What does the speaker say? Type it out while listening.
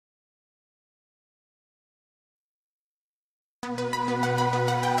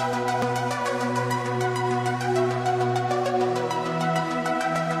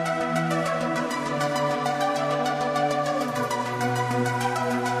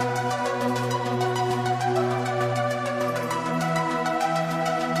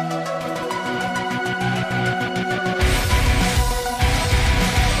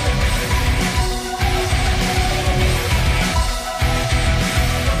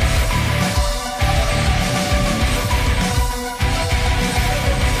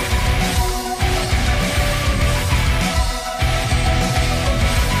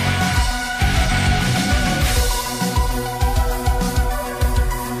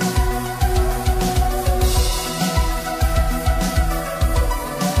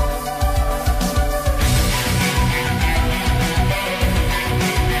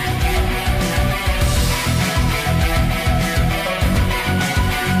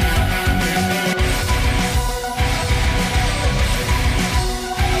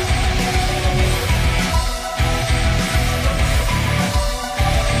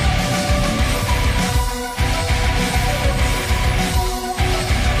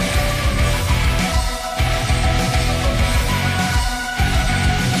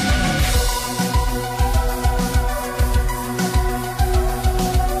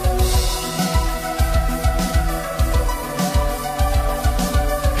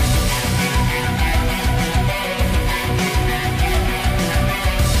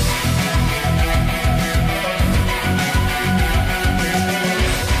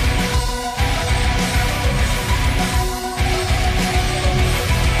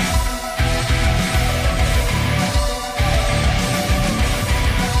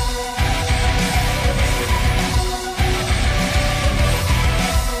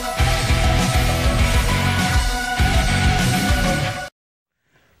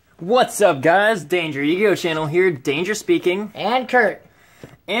What's up, guys? Danger Ego Channel here, Danger speaking. And Kurt.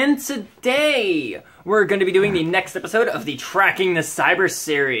 And today, we're going to be doing the next episode of the Tracking the Cyberse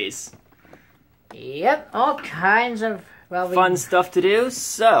Series. Yep, all kinds of fun stuff to do.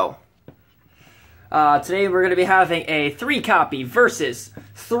 So, today we're going to be having a 3-copy versus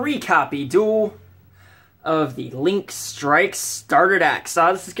 3-copy duel of the Link Structure Deck.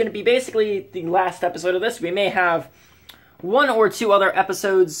 So this is going to be basically the last episode of this. We may have 1 or 2 other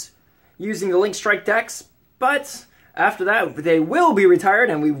episodes using the Link Structure decks, but after that, they will be retired,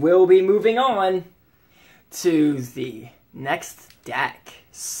 and we will be moving on to the next deck.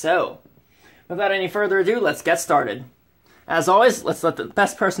 So, without any further ado, let's get started. As always, let's let the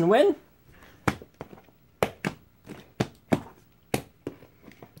best person win.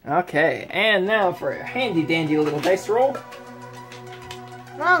 Okay, and now for a handy-dandy little dice roll.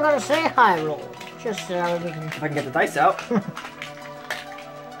 I'm gonna say high roll, just so we can... If I can get the dice out.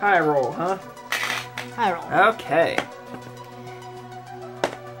 High roll, huh? High roll. Okay.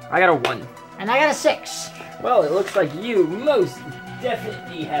 I got a 1. And I got a 6. Well, it looks like you most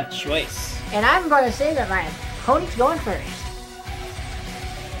definitely have choice. And I'm gonna say that my opponent's going first.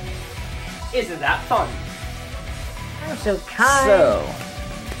 Isn't that fun? I'm so kind. So,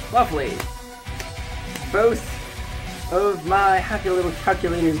 lovely. Both of my happy little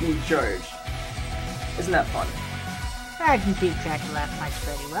calculators need charge. Isn't that fun? I can keep track of last night's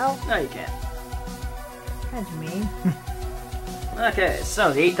pretty well. No, you can't. That's me. Okay,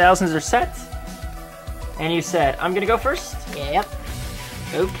 so the 8,000s are set. And you said, I'm gonna go first? Yep.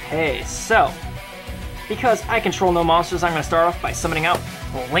 Okay, so, because I control no monsters, I'm gonna start off by summoning out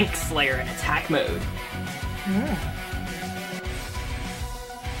Link Slayer in attack mode.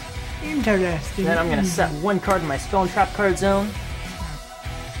 Interesting. Then I'm gonna set 1 card in my spell and trap card zone.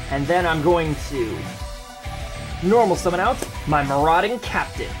 And then I'm going to normal summon out my Marauding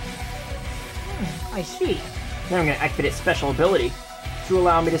Captain. I see. Then I'm going to activate its special ability to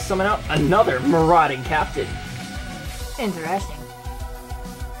allow me to summon out another Marauding Captain. Interesting.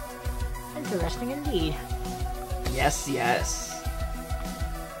 Interesting indeed. Yes, yes.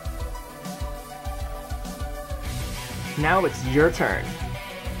 Now it's your turn.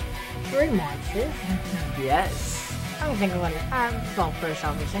 3 monsters. Yes. I think I'm gonna, well, first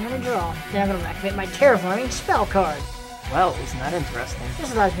obviously I'm gonna draw. Then I'm gonna activate my Terraforming spell card. Well, isn't that interesting?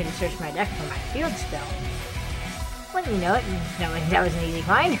 This allows me to search my deck for my field spell. Wouldn't you know it? No, that was an easy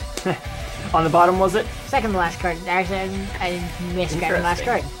find. On the bottom, was it? Second to last card. Actually, I missed grabbing the last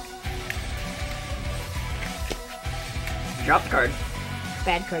card. Drop the card.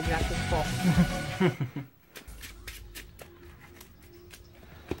 Bad card dropped in full.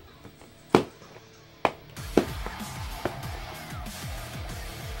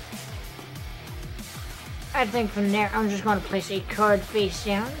 I think from there, I'm just going to place a card face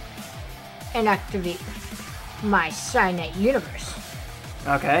down and activate my Cynet universe.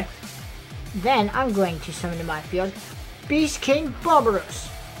 Okay. Then I'm going to summon to my field Beast King Barbaros.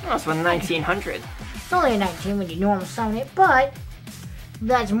 Oh, that's 1900. It's only a 19 when you normal summon it, but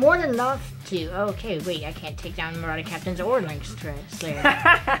that's more than enough to... Okay, wait, I can't take down Marauding Captains or Link Slayer.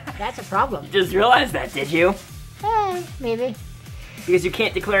 That's a problem. You just realized that, did you? Maybe. Because you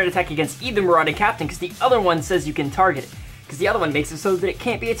can't declare an attack against either Marauding Captain because the other one says you can target it. Because the other one makes it so that it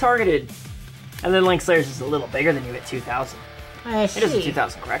can't be targeted. And then Link Slayer's is a little bigger than you at 2000. I see. It is a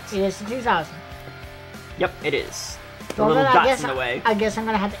 2000, correct? It is a 2000. Yep, it is. The Well, little then dots in the way. I guess I'm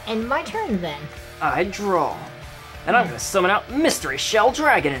going to have to end my turn then. I draw. And I'm going to summon out Mystery Shell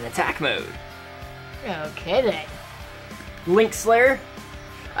Dragon in attack mode. Okay then. Link Slayer,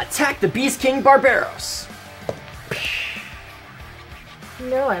 attack the Beast King Barbaros.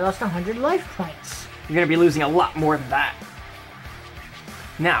 No, I lost 100 life points. You're going to be losing a lot more than that.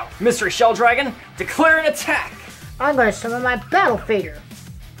 Now, Mystery Shell Dragon, declare an attack. I'm going to summon my Battle Fader.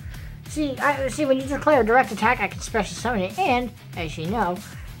 See, when you declare a direct attack, I can special summon it, and, as you know,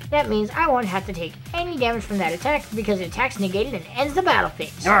 that means I won't have to take any damage from that attack because the attack's negated and ends the battle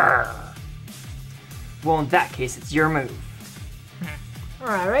phase. Arrgh. Well, in that case, it's your move.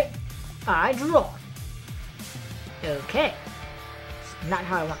 Alright, I draw. Okay. It's not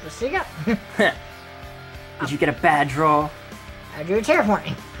how I want this to go. Did you get a bad draw? I drew a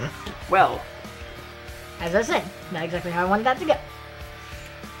Terraforming. Well, As I said, not exactly how I wanted that to go.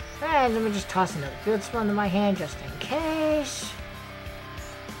 And let me just toss another field spell into my hand just in case.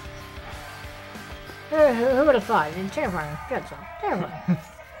 Who would have thought? Terraforming, field spell, Terraforming.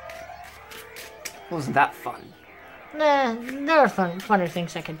 wasn't that fun? Nah, there are funner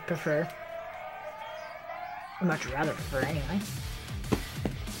things I could prefer. I'd much rather prefer anyway.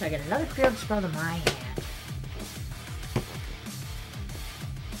 So I get another field spell to my hand.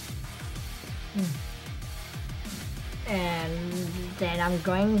 And then I'm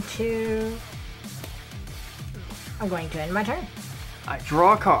going to end my turn. I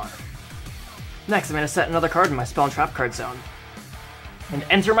draw a card. Next, I'm going to set another card in my spell and trap card zone. And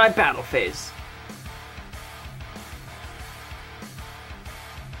enter my battle phase.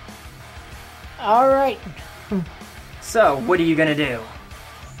 Alright. So, what are you going to do?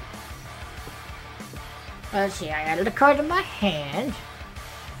 Let's see, I added a card to my hand.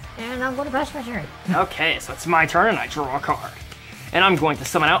 And I'm going to pass my turn. Okay, so it's my turn and I draw a card. And I'm going to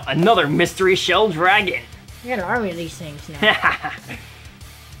summon out another Mystery Shell Dragon. I got an army of these things now.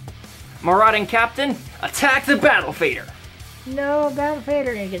 Marauding Captain, attack the Battle Fader. No, Battle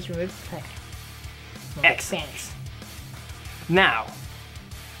Fader, and it gets removed from play. Excellent. Spanish. Now,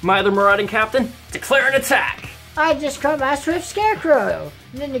 my other Marauding Captain, declare an attack. I discard my Swift Scarecrow.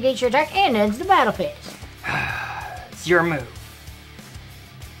 Then negates your attack and ends the battle phase. It's your move.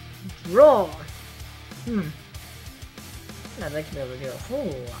 Roll. I'd like to be able to do a whole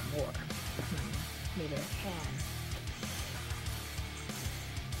lot more. Maybe I can.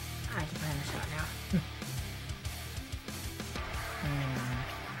 I have to plan this out now.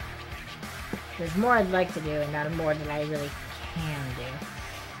 There's more I'd like to do and not more that I really can do.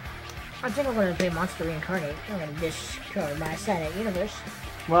 I think I'm going to play Monster Reincarnate. I'm going to discard my Cynet universe.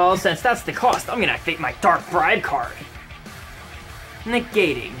 Well, since that's the cost, I'm going to activate my Dark Bride card.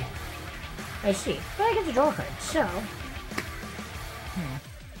 Negating. I see. But I get to draw a card, so...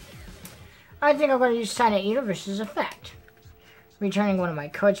 I think I'm going to use Cynet Universe's effect. Returning one of my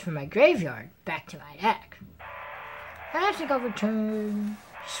cards from my graveyard back to my deck. And I think I'll return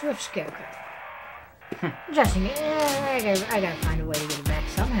Swift Scarecrow. Just in case, I gotta find a way to get it back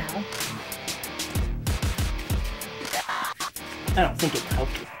somehow. I don't think it will help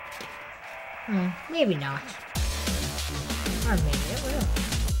you. Maybe not. Or maybe it will.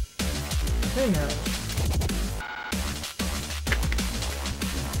 Who knows?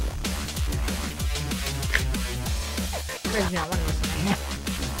 There's not one of us in my hand.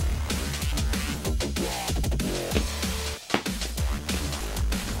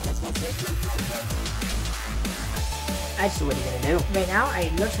 So what are you going to do? Right now,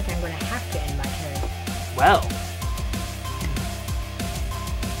 it looks like I'm going to have to end my turn. Well.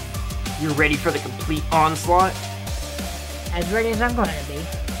 You're ready for the complete onslaught? As ready as I'm going to be.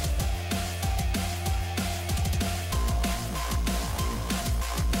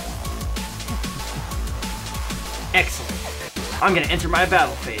 Excellent. I'm going to enter my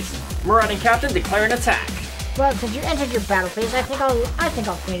battle phase. Marauding Captain, declare an attack. Well, since you entered your battle phase, I think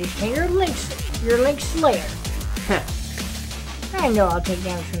I'll finish your Link Slayer. I know I'll take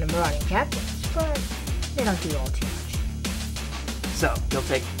damage from the Marauding Captains, but they don't do all too much. So, you'll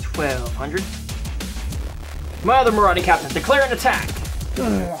take 1,200. My other Marauding Captain, declare an attack.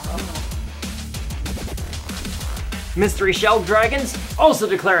 Mystery Shell Dragons also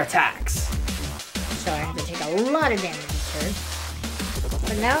declare attacks. So I have to take a lot of damage this turn.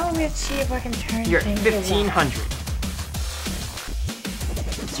 But now let's see if I can turn You're at things 1500.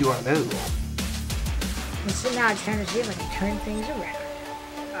 It's your move. And so now it's time to see if I can turn things around.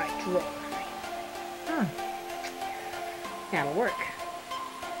 Alright, draw. That'll work.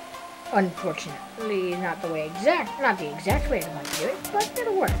 Unfortunately, not the exact way I want to do it, but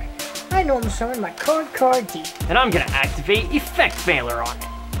it'll work. I normal summon my card deep. And I'm gonna activate Effect Veiler on it.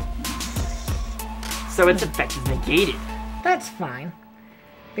 So its effect is negated. That's fine.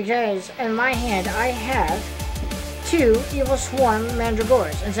 Because in my hand I have 2 Evil Swarm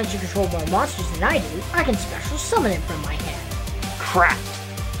Mandragoras, and since you control more monsters than I do, I can special summon it from my hand. Crap.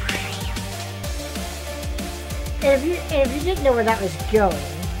 And if you didn't know where that was going,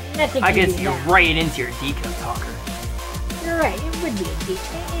 I think I you can do see now. right into your Deco Talker. You're right, it would be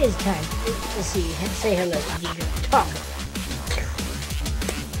it is time to say hello to Deco Talker.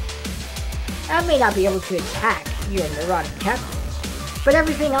 I may not be able to attack your neurotic captains, but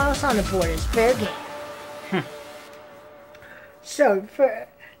everything else on the board is fair game. So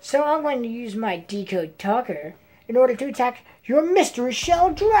I'm going to use my Decode Talker in order to attack your Mystery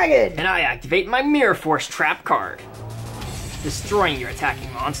Shell Dragon. And I activate my Mirror Force Trap card, destroying your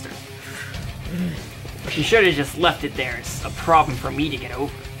attacking monster. You should have just left it there. It's a problem for me to get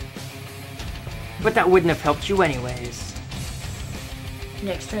over. But that wouldn't have helped you anyways.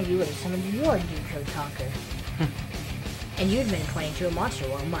 Next turn you would have summoned your Decode Talker. And you'd been pointing to a monster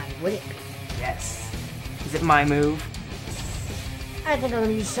while mine wouldn't be. Yes. Is it my move? I think I'm going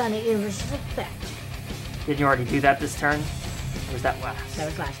to use Sonic Universe's effect. Didn't you already do that this turn? Or was that last? That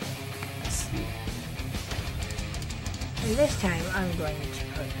was last time. I see. And this time I'm going to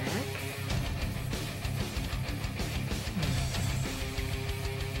put back.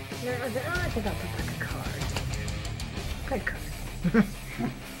 No, I think I'll put back a card. Good card.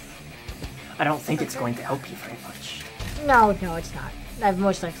 I don't think it's going to help you very much. No, it's not. I've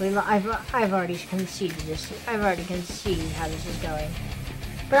already conceded this. I've already conceded how this is going.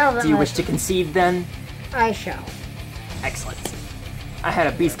 But Do you wish to concede then? I shall. Excellent. I had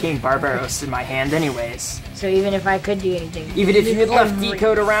a Beast King Barbaros in my hand anyways. So even if I could do anything, Even if you had left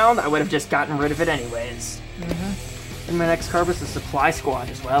Decode around, I would have just gotten rid of it anyways. And my next card was the Supply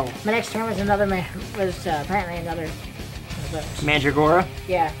Squad as well. My next turn was apparently another. Mandragora?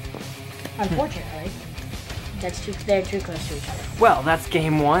 Yeah. Unfortunately, they're too close to each other. Well, that's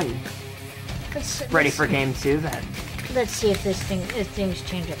game 1. Ready Let's for game 2 then. Let's see if things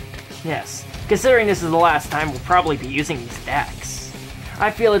change up. Yes. Considering this is the last time we'll probably be using these decks,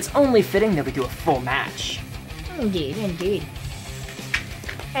 I feel it's only fitting that we do a full match. Indeed. And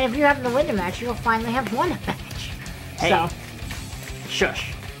if you happen to win the match, you'll finally have won a match. Hey. So,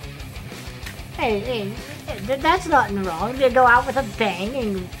 Shush. hey, that's nothing wrong to go out with a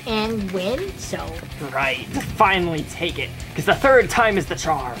bang and win, so. Right. To finally take it. Because the third time is the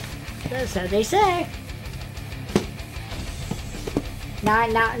charm. So they say. Now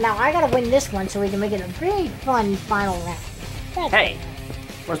I gotta win this one so we can make it a very fun final round. Hey,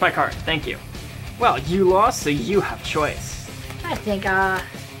 where's my card? Thank you. Well, you lost, so you have choice. I think, I'm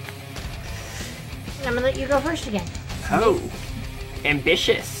gonna let you go first again. Oh,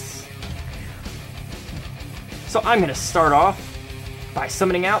 ambitious. So I'm gonna start off by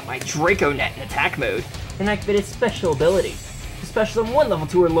summoning out my Draconet in attack mode and activate its special ability. To special summon 1 level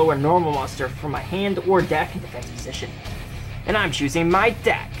 2 or lower normal monster from my hand or deck in defense position. And I'm choosing my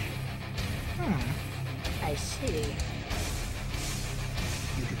deck. I see.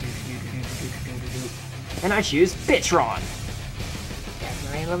 And I choose Bitron.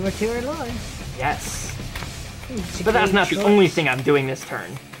 Definitely level 2 or lower. Yes. It's a But that's great not the choice. only thing I'm doing this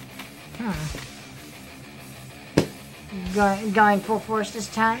turn. Going full force this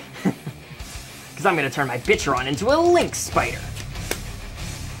time? Because I'm going to turn my Bitron into a Link Spider.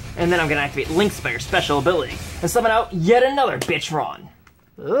 And then I'm going to activate Link Spider's special ability and summon out yet another Bitron.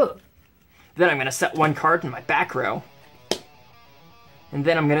 Ooh. Then I'm going to set 1 card in my back row. And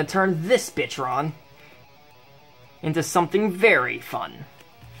then I'm going to turn this Bitron into something very fun.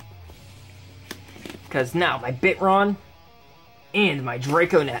 Because now my Bitron and my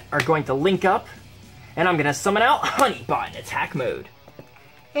Draconet are going to link up, and I'm going to summon out Honeybot in attack mode.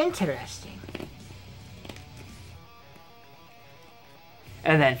 Interesting.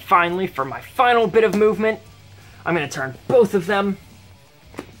 And then finally, for my final bit of movement, I'm going to turn both of them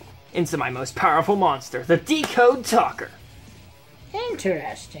into my most powerful monster, the Decode Talker.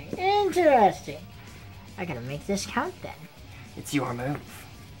 Interesting. I gotta make this count then. It's your move.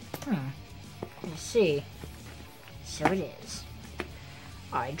 Let's see. So it is.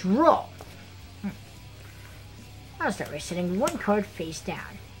 I draw. I'll start by setting one card face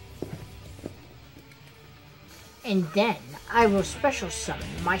down. And then I will special summon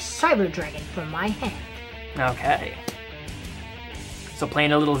my Cyber Dragon from my hand. Okay. So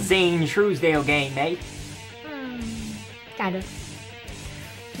playing a little Zane Truesdale game, eh? Kind of.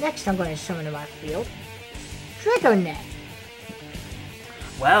 Next, I'm going to summon to my field Draconet.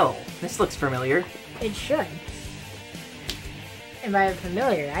 Well, this looks familiar. It should. And by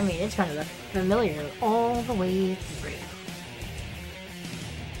familiar, I mean it's going to look familiar all the way through.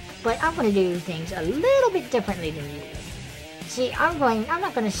 But I'm going to do things a little bit differently than you. See, I'm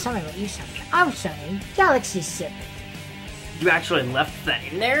not going to summon what you summon. I'm summoning Galaxy Sip. You actually left that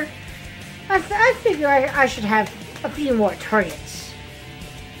in there? I figure I should have a few more targets.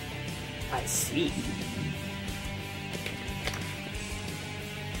 I see.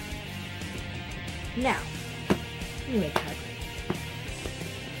 Now, you may cut.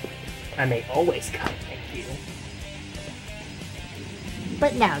 I may always cut, thank you.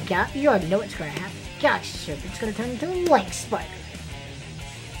 But now, you already know what's going to happen. Galaxy Serpent's going to turn into a Link Spider.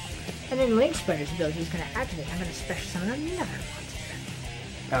 And then Link Spider's ability is going to activate. I'm going to special summon another monster.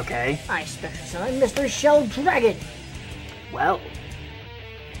 Okay. I special summon Mr. Shell Dragon. Well.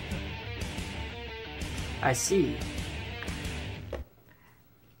 I see.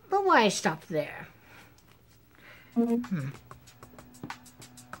 But why stop there?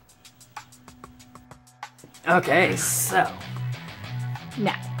 Okay, so.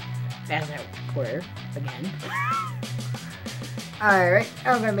 Now, as it were, again. Alright,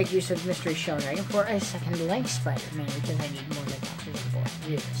 I'm going to make use of Mystery Shell Dragon for a second Link Spider, mainly because I need more Link monsters on board to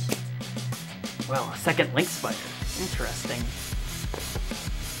do this. Well, a second Link Spider. Interesting.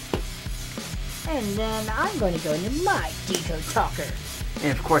 And then I'm going to go into my Decode Talker.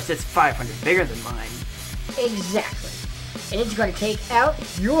 And of course, it's 500 bigger than mine. Exactly. And it's going to take out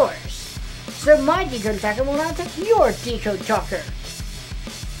yours. So my Decode Talker will now take your Decode Talker.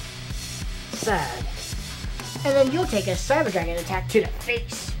 Sad. And then you'll take a Cyber Dragon attack to the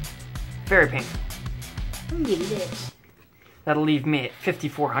face. Very painful. Indeed it is. That'll leave me at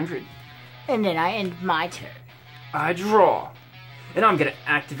 5,400. And then I end my turn. I draw. And I'm gonna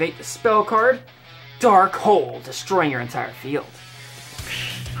activate the spell card, Dark Hole, destroying your entire field.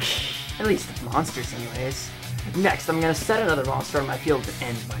 At least the monsters anyways. Next, I'm gonna set another monster on my field to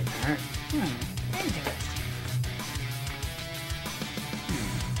end my turn. Interesting.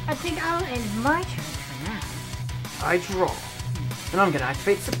 I think I'll end my turn for now. I draw. And I'm gonna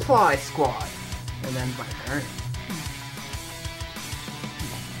activate Supply Squad. And end my turn.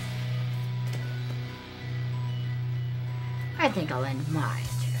 I think I'll end my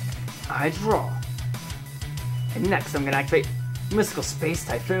turn. I draw. And next, I'm gonna activate Mystical Space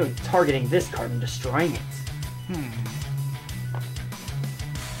Typhoon, targeting this card and destroying it.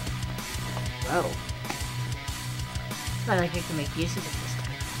 Well. I think I can make use of it this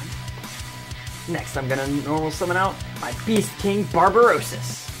time. Next, I'm gonna normal summon out my Beast King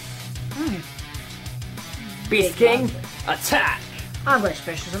Barbarosis. Beast Big King, monster. attack! I'm going to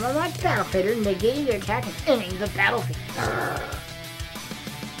special summon my Battle Fader, negating their attack and ending the battlefield.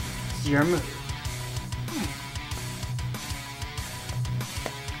 It's your move.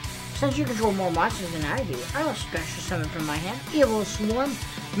 Since you control more monsters than I do, I will special summon from my hand Evil Swarm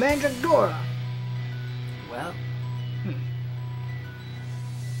Mandragora. Well,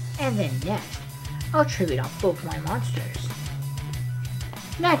 And then next, I'll tribute off both my monsters.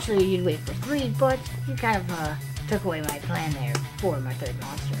 Naturally, you'd wait for 3, but you kind of took away my plan there for my third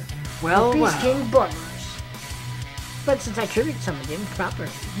monster. well, Beast well. King Barbaros. But since I tribute summoned him properly,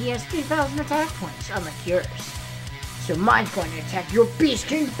 he has 3,000 attack points, unlike yours. So mine's going to attack your Beast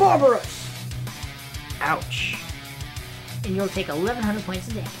King Barbaros! Ouch. And you'll take 1,100 points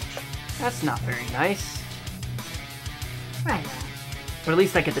of damage. That's not very nice. I know. But at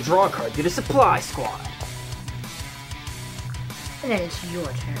least I get the draw card due to Supply Squad. And then it's your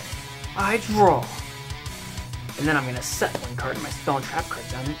turn. I draw. And then I'm gonna set one card in my spell and trap card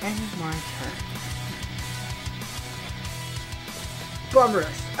down and end my turn.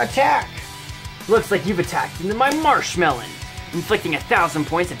 Barbaros, attack! Looks like you've attacked into my Marshmelon, inflicting 1,000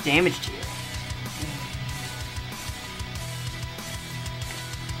 points of damage to you.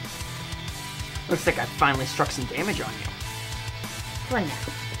 Looks like I finally struck some damage on you. For now.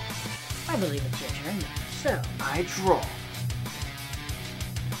 I believe it's your turn now. So, I draw.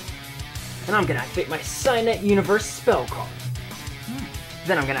 And I'm gonna activate my Signet Universe spell card.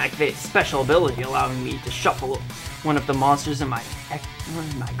 Then I'm gonna activate a special ability allowing me to shuffle one of the monsters in my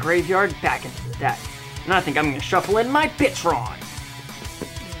graveyard back into the deck. And I think I'm gonna shuffle in my Bitron.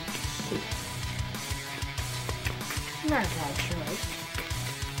 not a bad choice.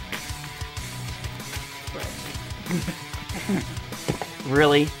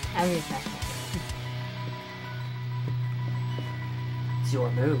 Really? I'm just not. It's your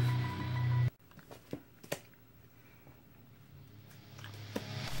move.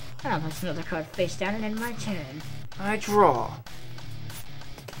 I'll place another card face down and end my turn. I draw.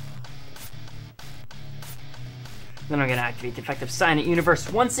 Then I'm going to activate the effect of Silent Universe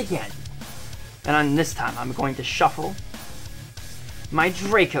once again. And on this time, I'm going to shuffle my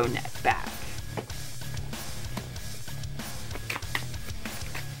Draco Net back.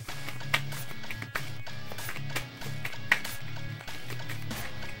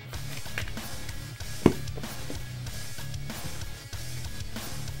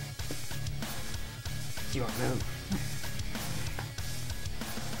 It's your move.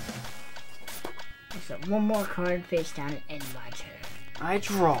 So one more card face down and end my turn. I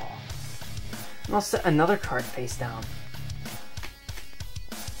draw. And I'll set another card face down.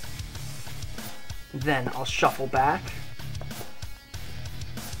 Then I'll shuffle back.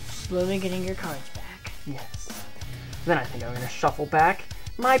 Slowly getting your cards back. Yes. Then I think I'm going to shuffle back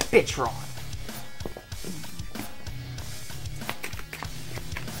my Bitron.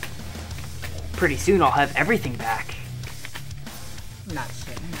 Pretty soon I'll have everything back. Not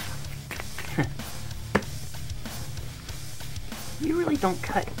soon. You really don't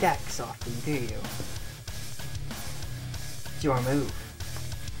cut decks often, do you? It's your move.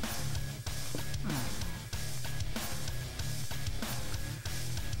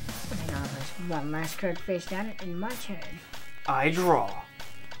 And I'll place one last card face down and end my turn. I draw.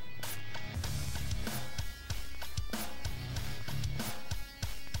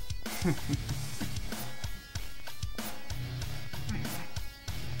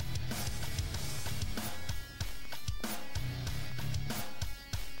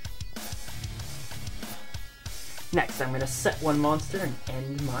 Next, I'm going to set one monster and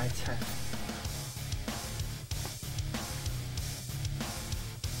end my turn.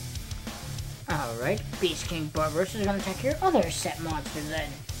 Alright, Beast King Barbaros is going to attack your other set monster then.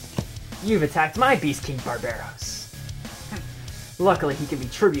 You've attacked my Beast King Barbaros. Luckily, he can be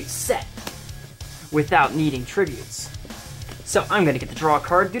tribute set without needing tributes. So I'm going to get the draw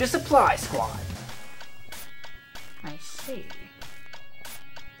card due to Supply Squad. I see.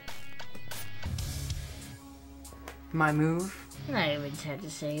 My move, I would have to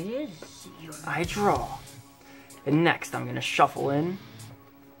say it is your... I draw. And next, I'm going to shuffle in.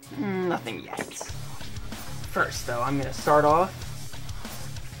 Nothing yet. First, though, I'm going to start off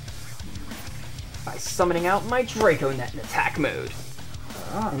by summoning out my Draco Net in attack mode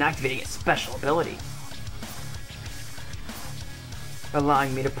and activating its special ability,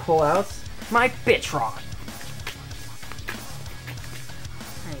 allowing me to pull out my Bitron.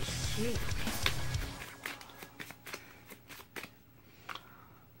 I see.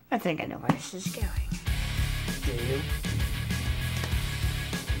 I think I know where this is going. Do you?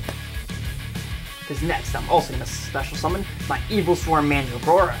 Because next, I'm also going to special summon my Evil Swarm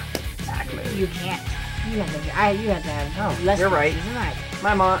Mandragora attack mode. You can't. You have to have Oh, less you're right. monsters than I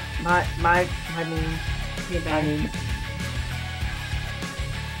do. You're bad.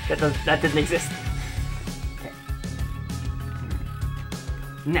 That didn't exist. Okay.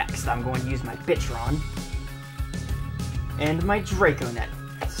 Next, I'm going to use my Bitron and my Draco Net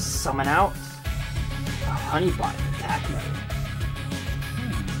to summon out a Honeybot attack mode.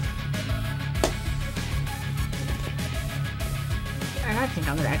 And I think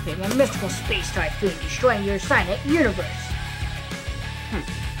I'm going to activate my Mystical Space Typhoon, destroying your Silent Universe.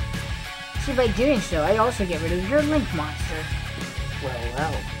 See, by doing so, I also get rid of your Link monster.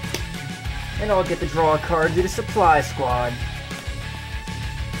 Well. And I'll get the draw card due to Supply Squad.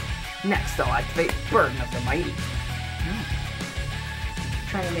 Next, I'll activate Burden of the Mighty.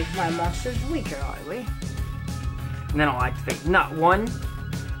 Trying to make my monsters weaker, are we? And then I'll activate not one,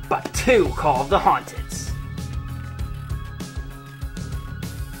 but two Call of the Haunted.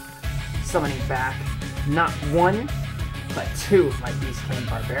 Summoning back not one, but two of my Beast King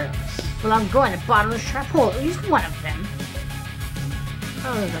Barbaros. Well, I'm going to Bottomless Trap Hole, at least one of them.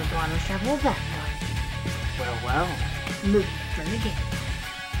 I'm going to Bottomless Trap Hole that one. Well. Moving turn again.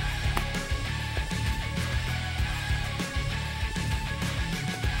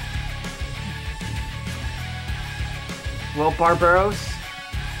 Well, Barbaros,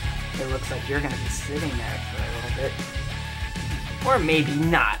 it looks like you're going to be sitting there for a little bit. Or maybe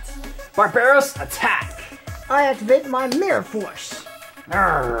not. Barbaros, attack! I activate my Mirror Force.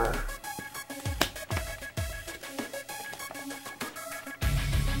 Arrgh.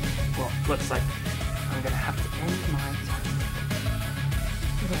 Well, looks like I'm going to have to end my turn.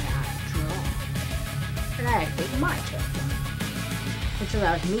 Then I draw. And I activate my turn, which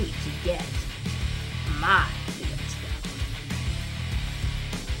allows me to get my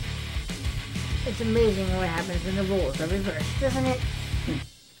It's amazing what happens when the roles are reversed, isn't it?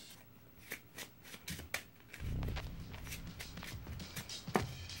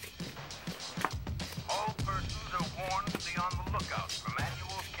 All persons are warned to be on the lookout for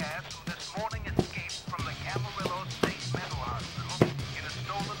Manuel Cass, who this morning escaped from the Camarillo State Mental Hospital in a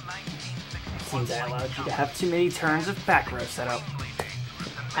stolen 1961. Seems I allowed you to have too many turns of back row setup.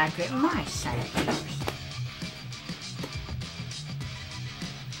 I've written my side of yours.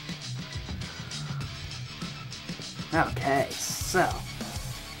 Okay, so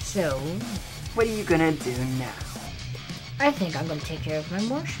So, what are you gonna do now? I think I'm gonna take care of my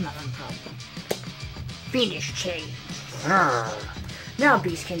marshmallow problem. Finish change. Grr. Now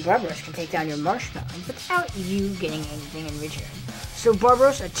Beast King Barbaros can take down your marshmallow without you getting anything in return. So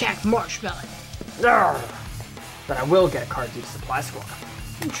Barbaros, attack marshmallow. Grr. But I will get a card due to supply squad.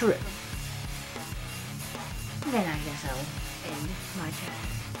 True. Then I guess I'll end my turn.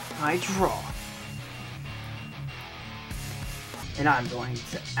 I draw. And I'm going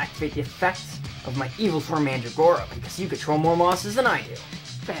to activate the effect of my Evil Swarm Mandragora because you control more monsters than I do.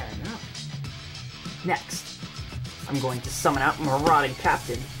 Fair enough. Next, I'm going to summon out Marauding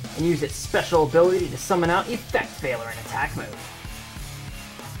Captain and use its special ability to summon out Effect Failure in attack mode.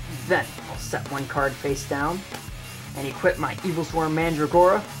 Then, I'll set one card face down and equip my Evil Swarm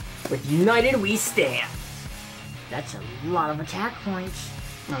Mandragora with United We Stand. That's a lot of attack points.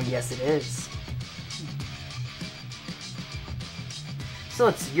 Oh, yes it is. So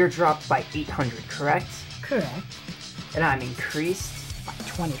let's see, you're dropped by 800, correct? Correct. And I'm increased. By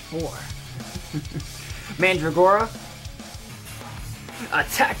 24. Mandragora,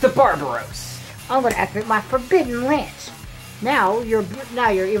 attack the Barbaros. I'm gonna activate my Forbidden Lance. Now your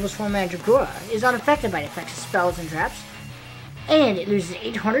Evil Swarm Mandragora is unaffected by the effects of spells and traps, and it loses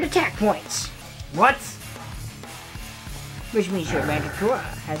 800 attack points. What? Which means your Mandragora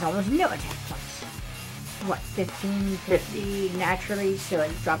has almost no attack points. What, 15, 50 naturally, so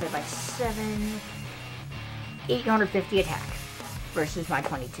it dropped it by 7. 850 attack versus my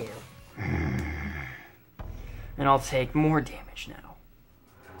 22. And I'll take more damage now.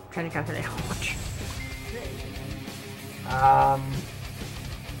 I'm trying to calculate how much.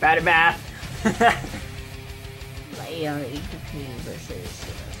 Bad at math. Like 850 versus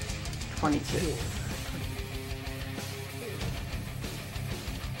 22.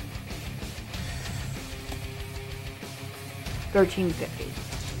 1350.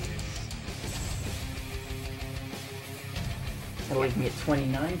 That'll leave me at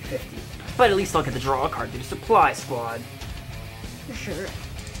 2950. But at least I'll get the draw card through the supply squad. For sure.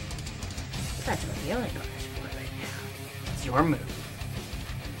 That's about the only bonus for it right now. It's your move.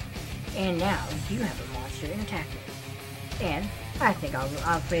 And now you have a monster in attack mode. And I think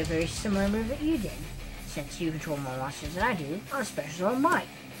I'll play a very similar move that you did. Since you control more monsters than I do, I'll special on mine.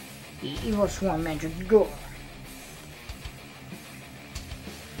 The Evil Swarm Mandragora.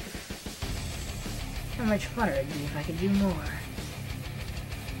 How much fun it would be if I could do more.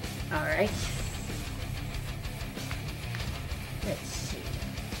 Alright. Let's see.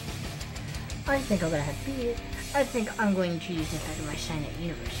 I think I'm gonna have to beat it. I think I'm going to use the effect of my Silent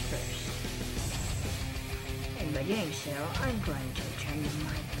Universe first. And by doing so, I'm going to return to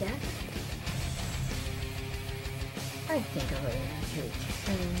my deck. I think I'm going to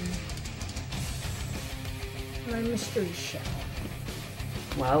return my Mystery Shell.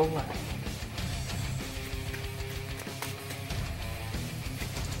 Well,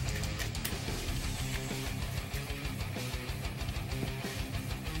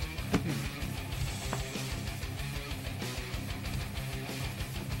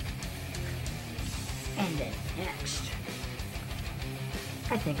 And then next,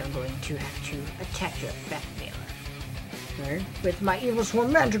 I think I'm going to have to attack your Effect Failure with my Evil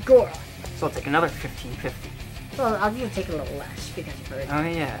Swarm Mandragora. so I'll take another 1550. Well, I'll just take a little less because of her. Oh,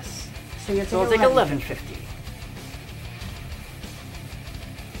 yes. So you'll take, So I'll take 1150.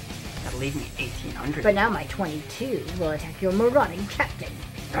 That'll leave me 1800. But now my 22 will attack your Marauding Captain.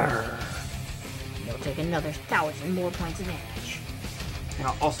 Grr. You'll take another 1,000 more points of damage. And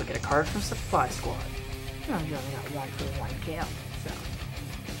I'll also get a card from Supply Squad. Well, you only got 1 for 1 kill, so.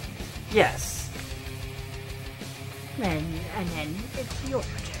 Yes. And then it's your turn.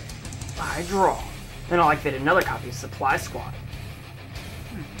 I draw. Then I'll activate another copy of Supply Squad.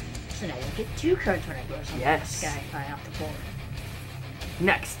 So now you'll get 2 cards when I go something Yes. this guy flying off the board.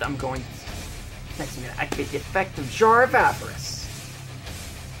 Next, I'm going to activate the effect of Jar of Avarice.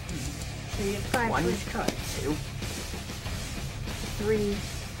 So you get 5 1, first cards. 2, 3,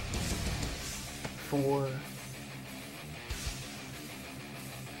 4.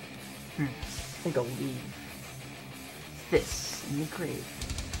 I think I'll leave this in the grave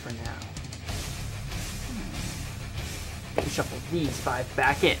for now. shuffle these 5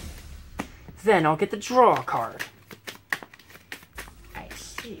 back in. Then I'll get the draw card. I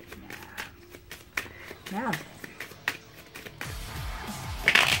see now. Now then.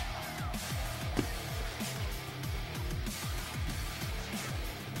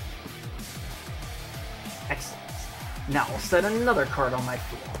 Excellent. Now I'll set another card on my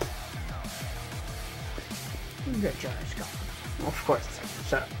field. Good job, Scott. Well, of course,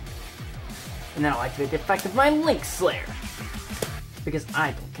 shut up. And then I'll activate the effect of my Link Slayer, because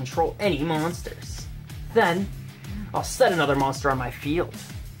I don't control any monsters. Then, I'll set another monster on my field.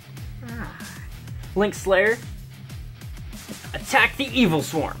 Link Slayer, attack the Evil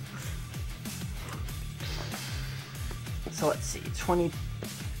Swarm. So let's see, 20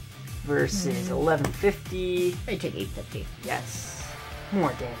 versus 1150. I take 850. Yes,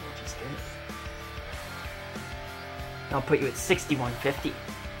 more damage is good. I'll put you at 6150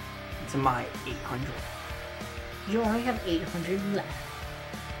 to my 800. You only have 800 left.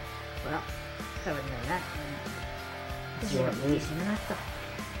 Well, if I would know that, then this is going to be easier than I thought.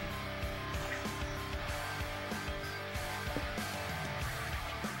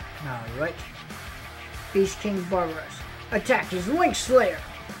 Alright. Beast King Barbaros. Attack his Link Slayer!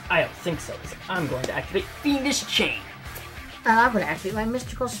 I don't think so. I'm going to activate Fiendish Chain. And I'm going to activate my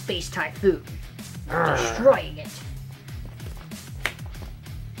Mystical Space Typhoon, destroying it.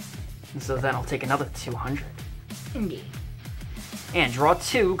 And so then I'll take another 200. Indeed. And draw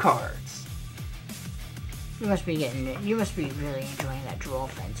 2 cards. You must be really enjoying that draw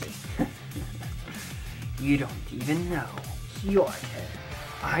frenzy. You don't even know. It's your turn.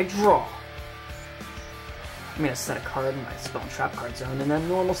 I draw. I'm gonna set a card in my spell and trap card zone and then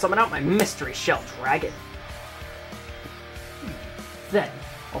normal summon out my Mystery Shell Dragon. Then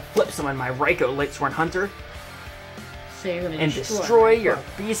I'll flip summon my Raikou Lightsworn Hunter So you're gonna and destroy your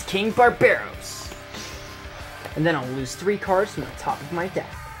Beast King Barbaros. And then I'll lose 3 cards from the top of my deck.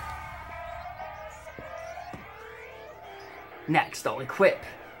 Next, I'll equip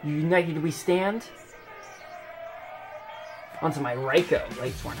United We Stand onto my Raikou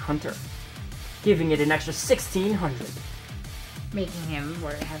Lightsworn Hunter, giving it an extra 1600. Making him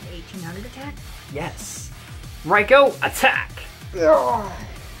have 1800 attack? Yes. Raikou, attack! Ugh.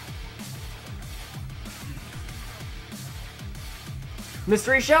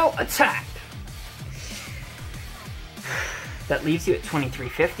 Mystery Shell, attack! That leaves you at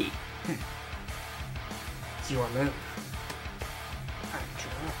 2350. It's your move.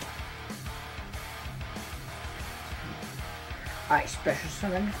 I special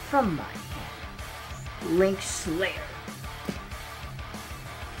summon from my hand. Link Slayer.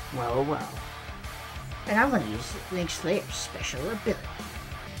 Well, well. And I'm going to use Link Slayer's special ability.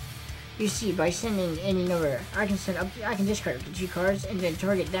 You see, by sending any number, I can discard up to 2 cards and then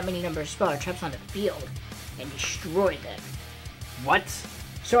target that many number of spell or traps on the field and destroy them. What?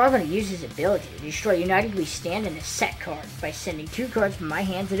 So I'm going to use his ability to destroy United We Stand and a set card by sending 2 cards from my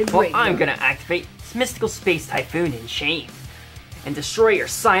hand to the Well, graveyard. I'm gonna activate Mystical Space Typhoon and Chain and destroy your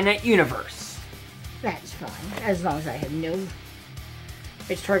Cyanite universe. That's fine, as long as I have no...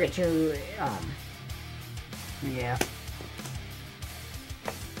 It's target to, Yeah.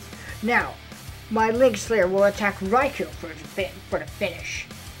 Now, my Link Slayer will attack Raikou for the finish.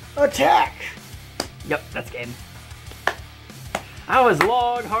 Attack! Yep, that's game. I was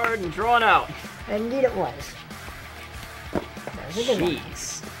long, hard, and drawn out. Indeed it was. That was a good one.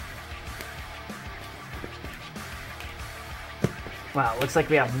 Jeez. Wow, looks like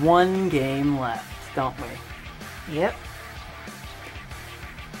we have 1 game left, don't we? Yep.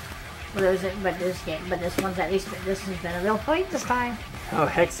 But this one's at least, this has been a real fight this time. Oh,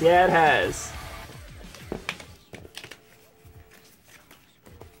 heck yeah, it has.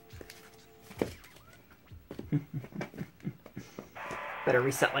 Better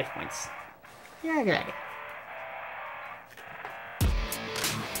reset life points. Yeah, good idea.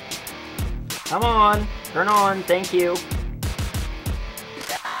 Come on, turn on, thank you.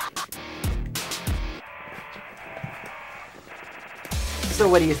 So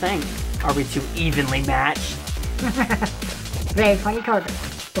what do you think? Are we too evenly matched? Very funny card.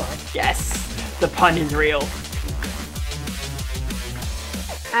 Yes, the pun is real.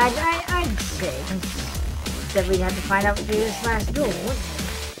 I'd say that we'd have to find out through this last duel, wouldn't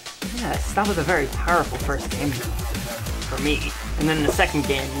we? Yes, that was a very powerful first game for me. And then the second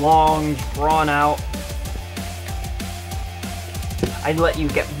game, long, drawn out. I'd let you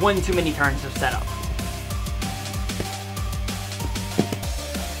get 1 too many turns of setup.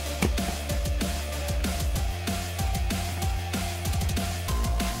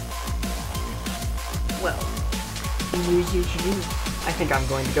 Well, Use you to do. I think I'm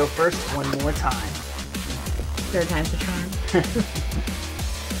going to go first one more time. Third time's the charm.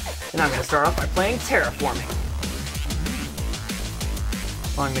 And I'm going to start off by playing Terraforming.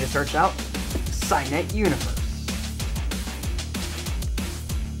 Allowing me to search out Cynet Universe.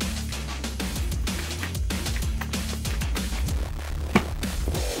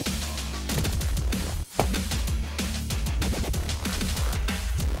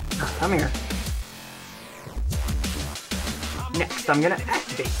 Come here. Next, I'm gonna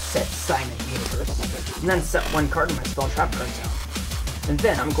activate said Cynet Universe, and then set one card in my spell trap card zone. And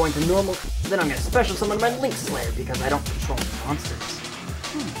then I'm going to special summon my Link Slayer because I don't control the monsters.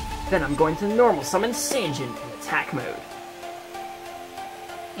 Then I'm going to normal summon Sanjin in attack mode.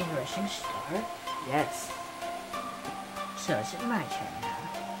 Interesting start. Yes. So is it my turn now?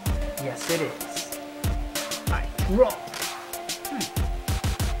 Yes, it is. I draw.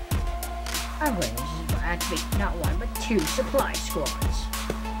 I'm going to activate not one, but two supply squads.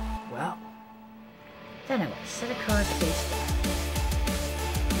 Well, Then I'm going to set a card face down.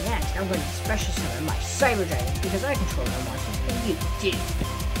 Next, I'm going to special summon my Cyber Dragon because I control the monsters and you do.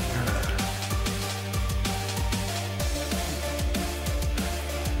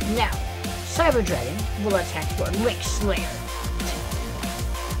 Now, Cyber Dragon will attack for Link Slayer.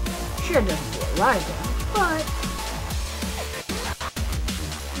 Sure it doesn't do a lot of damage, but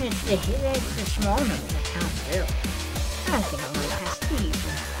it's the small number that counts too. I think I'm going to pass these.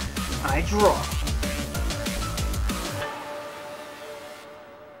 I draw.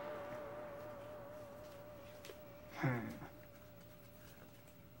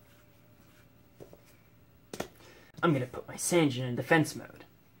 I'm gonna put my Sanjin in defense mode.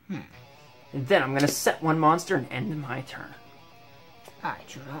 And then I'm gonna set one monster and end my turn. I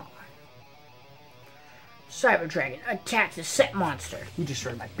draw. Cyber Dragon attacks the set monster. You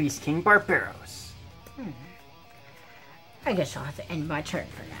destroyed my Beast King Barbaros. I guess I'll have to end my turn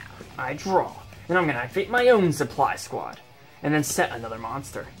for now. I draw. And I'm gonna activate my own supply squad. And then set another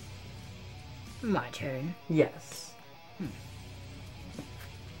monster. My turn. Yes.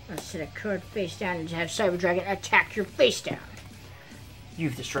 I'll set a card face down and have Cyber Dragon attack your face down.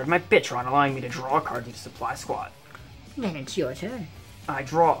 You've destroyed my Bitron, allowing me to draw a card to the supply squad. Then it's your turn. I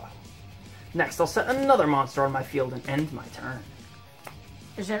draw. Next, I'll set another monster on my field and end my turn.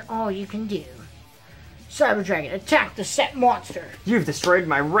 Is that all you can do? Cyber Dragon, attack the set monster. You've destroyed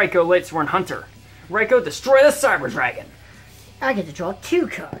my Raikou Lightsworn Hunter. Raikou, destroy the Cyber Dragon. I get to draw two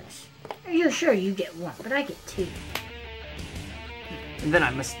cards. You're sure you get one, but I get two. And then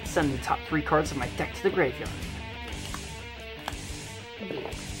I must send the top three cards of my deck to the graveyard.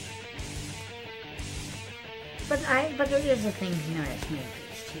 But there is a thing known as main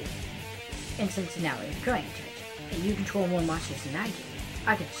phase too. And since now it's going to, and you control more monsters than I do,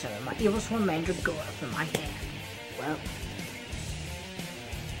 I can summon my Evil Swarm Mandragora from my hand. Well,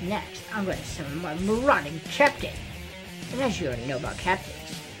 next, I'm going to summon my Marauding Captain. And as you already know about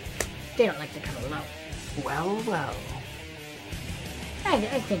captains, they don't like to come alone. well.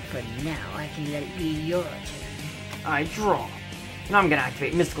 I think for now I can let it be your turn. I draw. And I'm gonna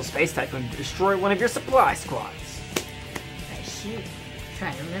activate Mystical Space Typhoon to destroy one of your supply squads. I see.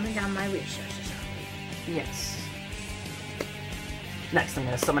 Trying to limit down my resources, are we? Yes. Next, I'm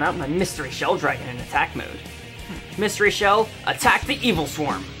gonna summon out my Mystery Shell Dragon in attack mode. Mystery Shell, attack the Evil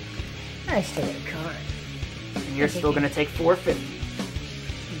Swarm. I still get a card. And you're still gonna take 450.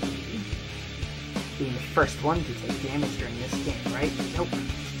 Being the first one to take damage during this game, right?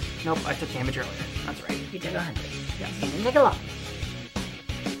 Nope, I took damage earlier. That's right. You took 100. Yes, you didn't take a lot.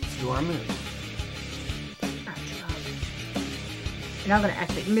 It's your move. And I'm going to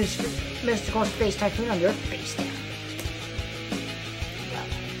activate Mystical Space Typhoon on your face down. Well,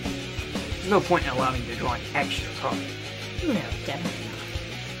 there's no point in allowing you to draw an extra card. No, definitely not.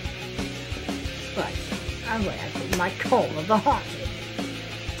 But I'm going to activate my Call of the Haunted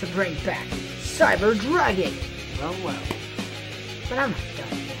to bring back Cyber Dragon. Well. But I'm not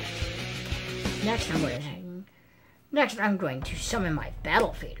done yet. Next, I'm going to summon my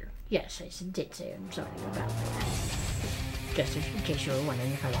Battle Fader. Yes, I did say I'm summoning a Battle Fader. Just in case you were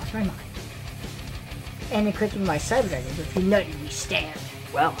wondering if I lost my mind. And equipping my Cyber Dragon with United We Stand.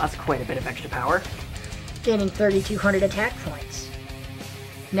 Well, that's quite a bit of extra power. Gaining 3,200 attack points.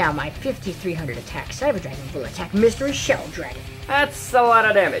 Now my 5,300 attack Cyber Dragon will attack Mystery Shell Dragon. That's a lot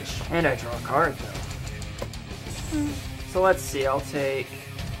of damage. And I draw a card, though. So let's see, I'll take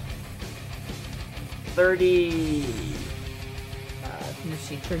 30... let's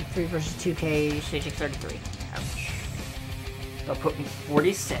see, 33 versus 2k, so you take 33. Ouch. That'll put me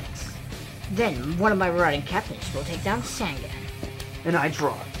 46. Then one of my Marauding Captains will take down Sangan. And I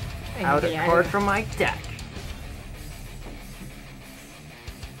draw And out you a get card from my deck.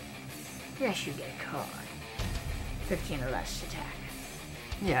 Yes, you get a card. 15 or less attack.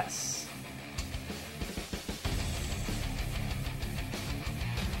 Yes.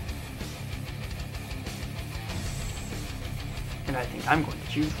 And I think I'm going to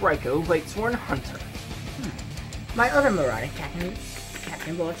choose Raiko, Lightsworn Hunter. My other Marauder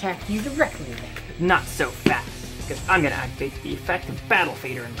captain will attack you directly then. Not so fast, because I'm going to activate the effect of Battle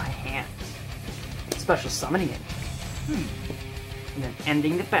Fader in my hands. Special summoning it. And then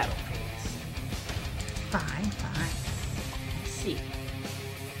ending the battle phase. Fine. Let's see.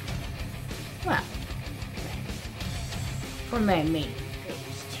 Well, for my main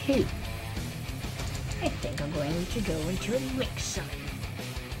phase 2, I think I'm going to go into a Link Summon.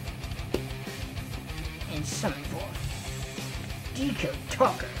 And summon forth Decode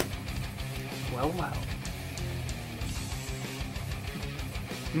Talker. Well.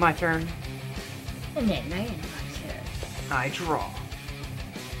 My turn. And then I end my turn. I draw.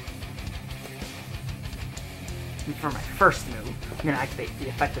 And for my first move, I'm going to activate the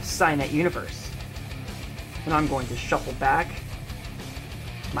effect of Cynet Universe. And I'm going to shuffle back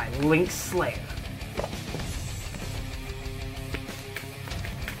my Link Slayer.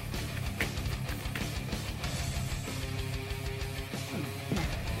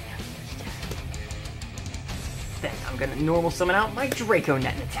 Then I'm going to normal summon out my Draco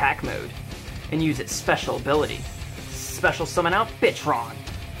Net in attack mode and use its special ability. Special summon out Bitron.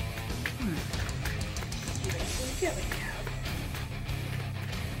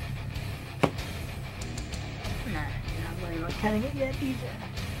 Not worried about cutting it yet either.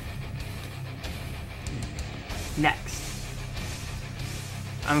 Next,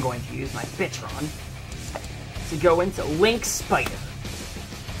 I'm going to use my Bitron to go into Link Spider.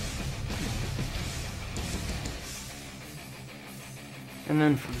 And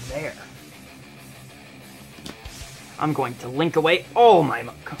then from there, I'm going to link away all my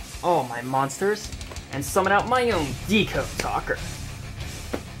monsters and summon out my own Decode Talker.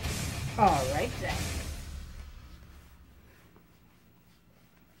 Alright then.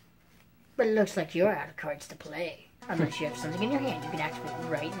 But it looks like you're out of cards to play. Unless you have something in your hand you can activate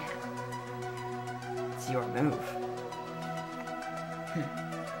right now. It's your move.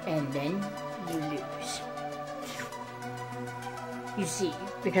 And then you lose. You see,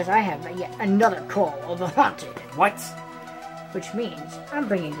 because I have yet another call of the Haunted. What? Which means I'm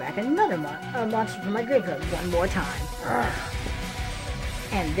bringing back another monster from my graveyard one more time.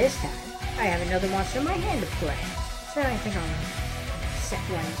 And this time, I have another monster in my hand to play. So I think I'll set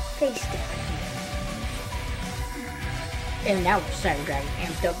one face down here. And now with Cyber Dragon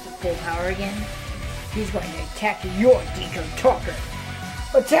amped up to full power again, he's going to attack your Decode Talker.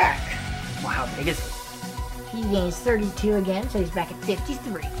 Attack! Well, how big is it? He gains 32 again, so he's back at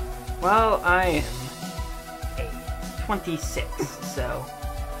 53. Well, I am a 26, so...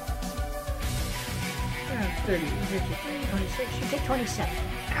 30, 53, 26, you take 27.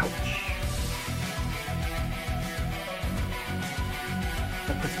 Ouch.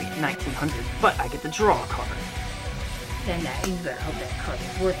 That puts me at 1900, but I get to draw a card. Then you better hope that card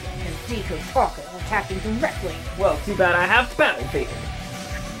is working, because Decode Talker is attacking directly. Well, too bad I have Battle Fader.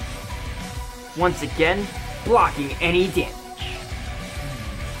 Once again, blocking any damage.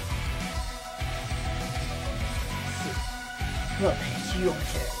 Well, then it's your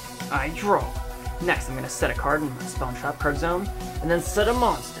turn. I draw. Next, I'm going to set a card in my Spell and Trap card zone, and then set a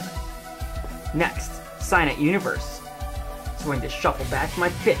monster. Next, Cynet Universe. It's going to shuffle back my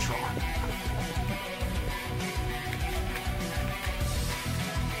Bitron.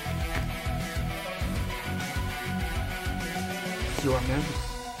 It's your move.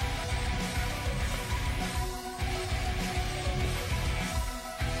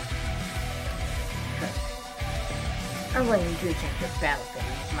 I'm going to attack your battlefield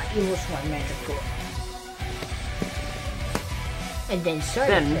with my Evil Swarm Magic Core. And then Cyber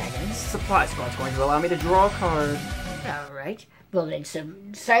Dragon. Supply Squad's going to allow me to draw a card. Alright. Well then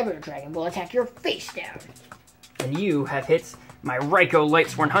Cyber Dragon will attack your face down. And you have hit my Raiko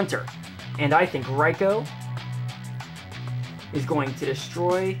Lightsworn Hunter. And I think Raiko is going to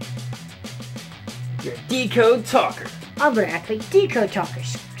destroy your Decode Talker. I'm going to activate Decode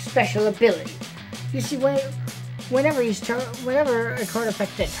Talker's special ability. You see, whenever a card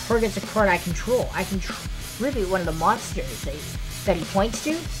effect that targets a card I control, I can tribute one of the monsters that he points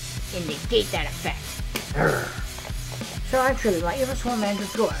to and negate that effect. So I'm tributing my Evil Swarm Magic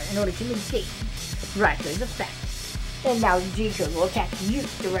Core in order to negate Raiko's effect. And now Decode will attack you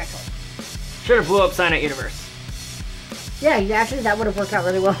directly. Should have blew up Cynet Universe. Yeah, actually that would have worked out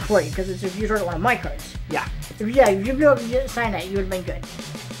really well for you, because it's if you target one of my cards. Yeah. If you blew up Cynet, you would have been good.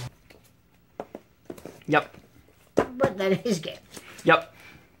 Yep. But that is game. Yep.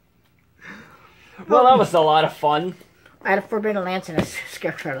 Well, that was a lot of fun. I had a Forbidden Lance and a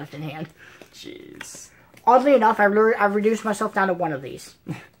Scarecrow left in hand. Jeez. Oddly enough, I've reduced myself down to one of these.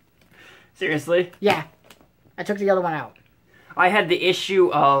 Seriously? Yeah. I took the other one out. I had the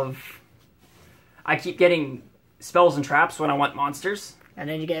issue of... I keep getting spells and traps when I want monsters. And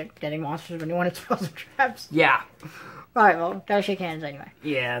then you getting monsters when you want spells and traps. Yeah. Alright, well, gotta shake hands anyway.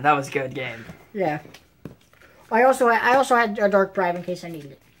 Yeah, that was a good game. Yeah. I also had a Dark Bribe in case I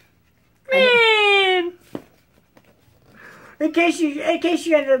needed it. Man! In case you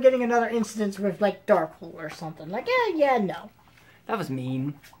ended up getting another instance with, like, Darkhold or something. Like, yeah, no. That was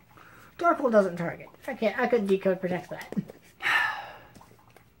mean. Darkhold doesn't target. I couldn't decode protect that.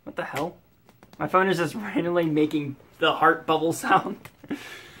 What the hell? My phone is just randomly making the heart bubble sound.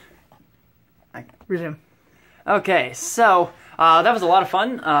 Resume. Okay, so, that was a lot of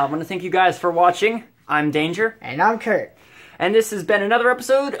fun. I want to thank you guys for watching. I'm Danger. And I'm Kurt. And this has been another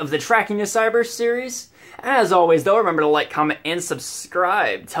episode of the Tracking the Cyberse Series. As always, though, remember to like, comment, and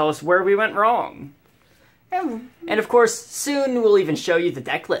subscribe. Tell us where we went wrong. And of course, soon we'll even show you the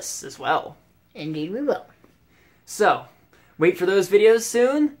deck lists as well. Indeed we will. So, wait for those videos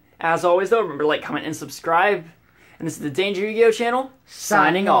soon. As always, though, remember to like, comment, and subscribe. And this is the Danger Yu-Gi-Oh! Channel,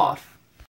 signing off.